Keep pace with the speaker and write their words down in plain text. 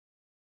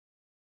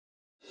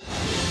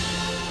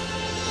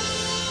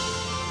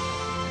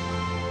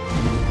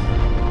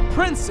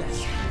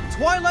Princess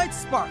Twilight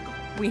Sparkle.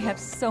 We have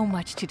so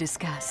much to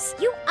discuss.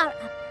 You are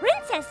a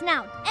princess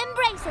now.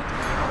 Embrace it.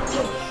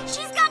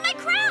 She's got my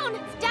crown.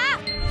 Stop.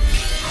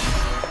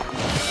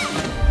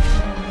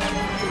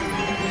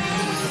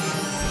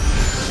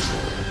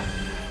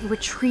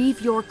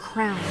 Retrieve your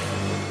crown.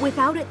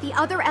 Without it, the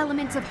other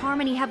elements of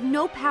harmony have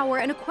no power,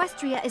 and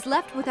Equestria is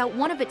left without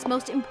one of its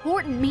most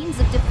important means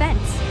of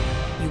defense.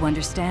 You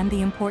understand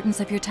the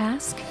importance of your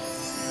task?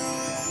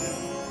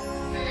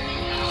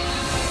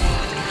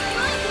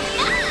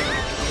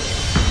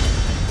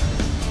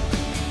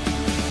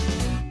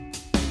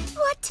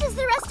 What does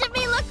the rest of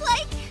me look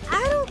like?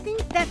 I don't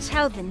think that's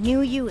how the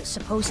new you is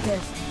supposed to...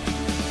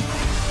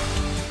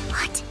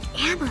 What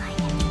am I?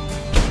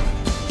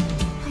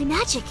 My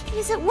magic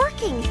isn't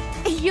working.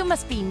 You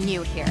must be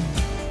new here.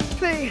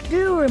 They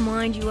do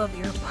remind you of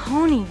your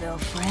Ponyville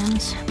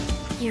friends.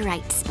 You're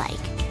right, Spike.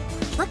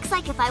 Looks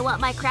like if I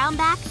want my crown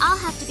back, I'll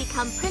have to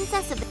become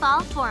Princess of the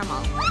Fall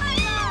Formal.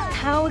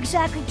 How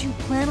exactly do you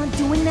plan on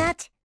doing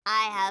that?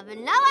 I have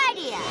no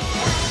idea.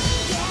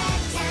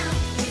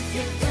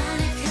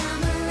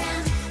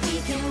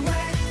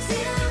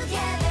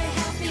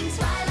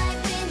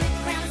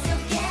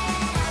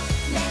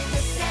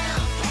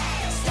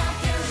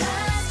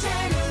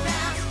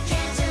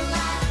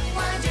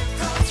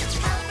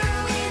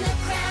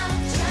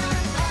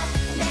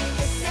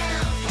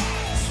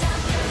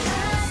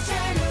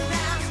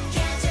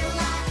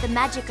 The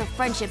magic of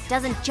friendship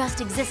doesn't just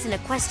exist in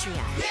Equestria.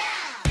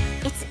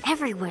 Yeah! It's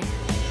everywhere.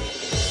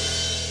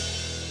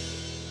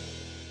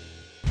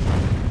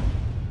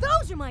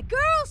 Those are my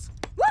girls!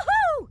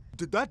 Woohoo!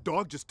 Did that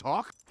dog just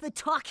talk? The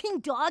talking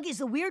dog is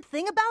the weird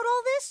thing about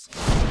all this?